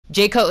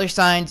Jay Cutler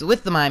signs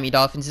with the Miami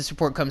Dolphins. This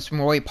report comes from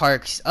Roy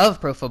Parks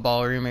of Pro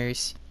Football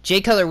Rumors.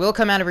 Jay Cutler will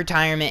come out of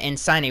retirement and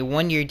sign a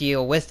one-year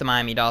deal with the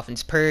Miami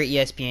Dolphins, per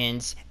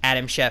ESPN's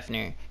Adam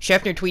Schefter.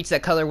 Schefter tweets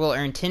that Cutler will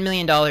earn $10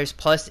 million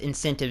plus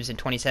incentives in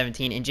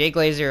 2017, and Jay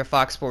Glazer of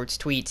Fox Sports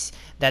tweets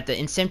that the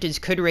incentives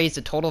could raise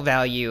the total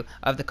value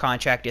of the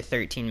contract to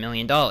 $13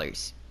 million.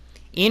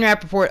 Ian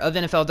Rappaport of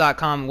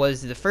NFL.com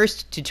was the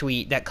first to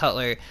tweet that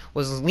Cutler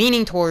was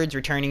leaning towards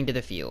returning to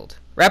the field.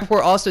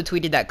 Rappaport also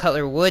tweeted that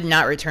Cutler would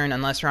not return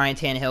unless Ryan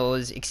Tannehill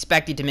was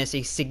expected to miss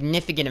a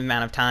significant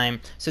amount of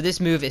time, so this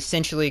move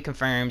essentially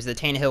confirms that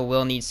Tannehill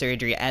will need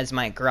surgery, as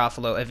Mike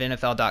Garofalo of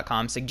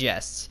NFL.com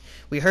suggests.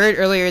 We heard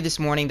earlier this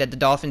morning that the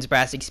Dolphins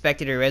brass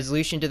expected a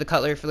resolution to the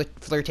Cutler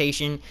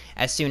flirtation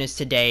as soon as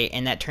today,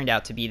 and that turned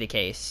out to be the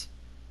case.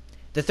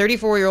 The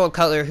 34-year-old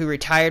Cutler, who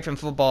retired from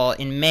football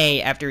in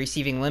May after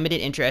receiving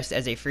limited interest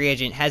as a free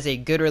agent, has a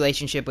good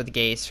relationship with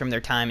Gase from their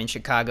time in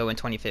Chicago in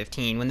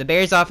 2015. When the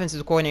Bears'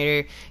 offensive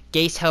coordinator,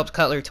 Gase helped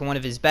Cutler to one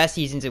of his best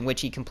seasons in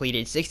which he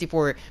completed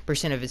 64%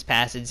 of his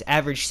passes,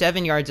 averaged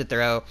 7 yards a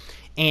throw,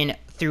 and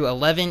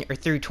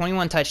threw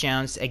 21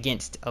 touchdowns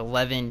against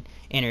 11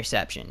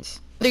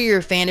 interceptions. Whether you're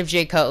a fan of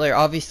Jay Cutler,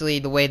 obviously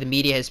the way the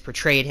media has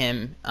portrayed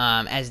him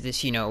as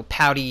this,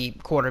 pouty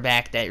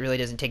quarterback that really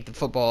doesn't take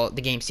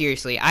the game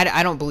seriously,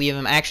 I don't believe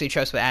him. I actually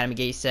trust what Adam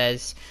Gase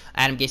says.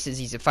 Adam Gase says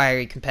he's a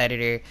fiery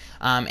competitor,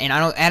 and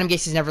Adam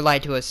Gase has never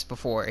lied to us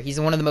before. He's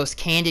one of the most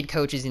candid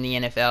coaches in the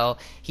NFL.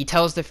 He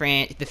tells the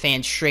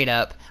fans straight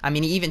up. I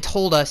mean, he even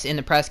told us in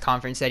the press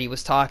conference that he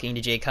was talking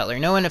to Jay Cutler.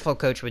 No NFL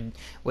coach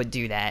would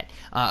do that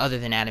other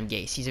than Adam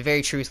Gase. He's a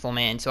very truthful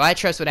man, so I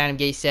trust what Adam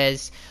Gase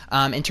says.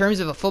 In terms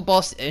of a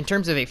football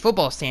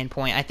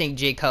standpoint, I think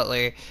Jay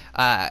Cutler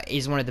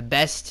is one of the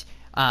best.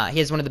 He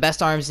has one of the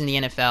best arms in the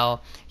NFL.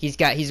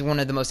 He's one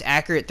of the most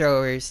accurate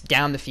throwers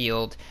down the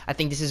field. I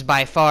think this is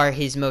by far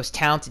his most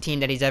talented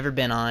team that he's ever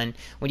been on.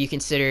 When you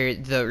consider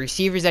the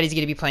receivers that he's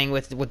going to be playing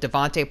with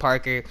Devontae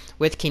Parker,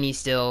 with Kenny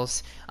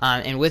Stills,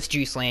 and with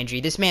Juice Landry.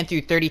 This man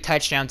threw 30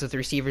 touchdowns with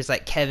receivers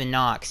like Kevin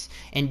Knox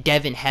and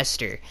Devin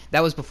Hester.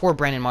 That was before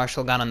Brandon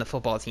Marshall got on the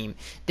football team.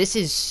 This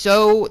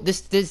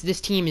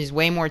team is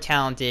way more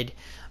talented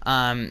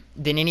than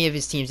any of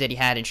his teams that he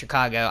had in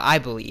Chicago, I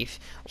believe.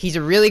 He's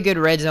a really good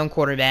red zone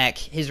quarterback.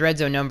 His red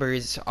zone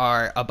numbers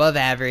are above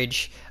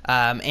average,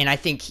 and I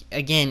think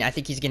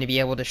he's going to be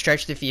able to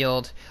stretch the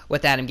field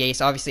with Adam Gase.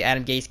 Obviously,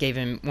 Adam Gase gave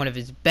him one of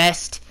his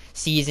best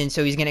seasons,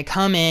 so he's going to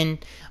come in.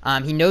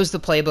 He knows the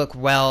playbook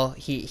well.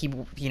 He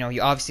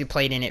obviously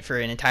played in it for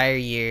an entire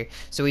year,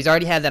 so he's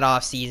already had that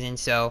off season.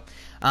 So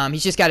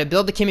he's just got to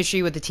build the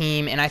chemistry with the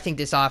team, and I think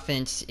this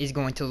offense is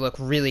going to look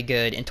really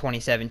good in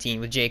 2017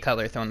 with Jay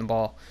Cutler throwing the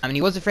ball. I mean,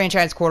 he was a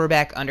franchise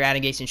quarterback under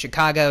Adam Gase in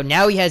Chicago.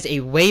 Now he has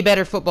a way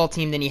better football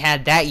team than he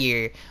had that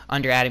year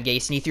under Adam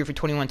Gase, and he threw for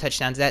 21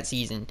 touchdowns that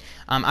season.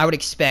 I would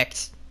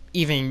expect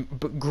even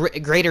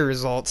greater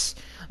results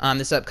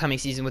this upcoming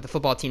season with the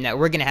football team that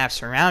we're going to have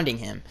surrounding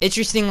him.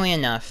 Interestingly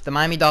enough, the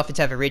Miami Dolphins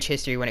have a rich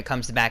history when it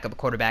comes to backup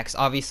quarterbacks.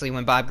 Obviously,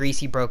 when Bob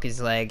Greasy broke his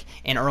leg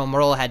and Earl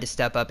Morrall had to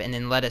step up and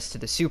then led us to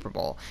the Super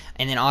Bowl.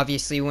 And then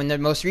obviously when the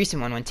most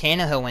recent one, when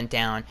Tannehill went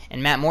down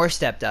and Matt Moore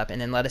stepped up and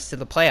then led us to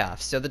the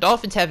playoffs. So the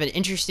Dolphins have an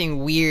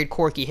interesting, weird,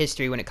 quirky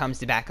history when it comes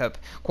to backup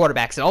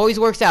quarterbacks. It always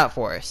works out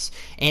for us.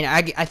 And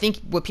I think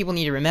what people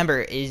need to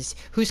remember is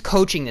who's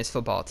coaching this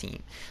football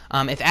team.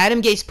 If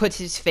Adam Gase puts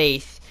his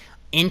faith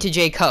into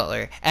Jay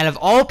Cutler, and of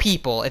all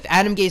people, if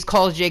Adam Gase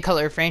calls Jay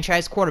Cutler a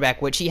franchise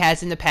quarterback, which he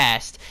has in the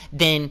past,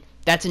 then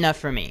that's enough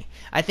for me.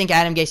 I think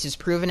Adam Gase has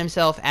proven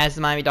himself as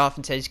the Miami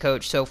Dolphins head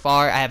coach so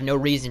far. I have no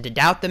reason to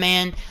doubt the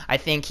man. I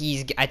think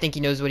he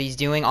knows what he's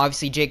doing.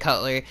 Obviously, Jay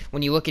Cutler,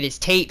 when you look at his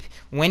tape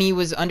when he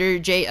was under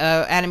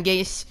Adam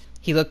Gase,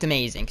 he looked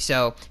amazing.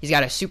 So he's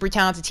got a super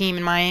talented team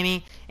in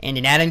Miami, and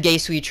in Adam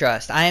Gase we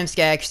trust. I am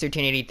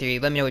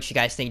Skyx1383. Let me know what you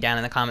guys think down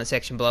in the comment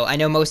section below. I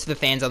know most of the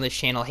fans on this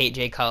channel hate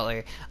Jay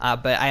Cutler,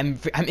 but I'm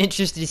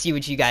interested to see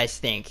what you guys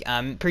think.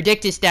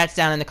 Predict his stats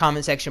down in the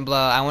comment section below.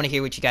 I want to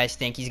hear what you guys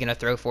think he's going to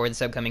throw for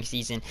this upcoming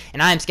season.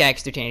 And I am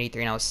Skyx1383,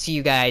 and I'll see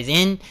you guys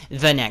in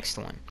the next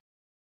one.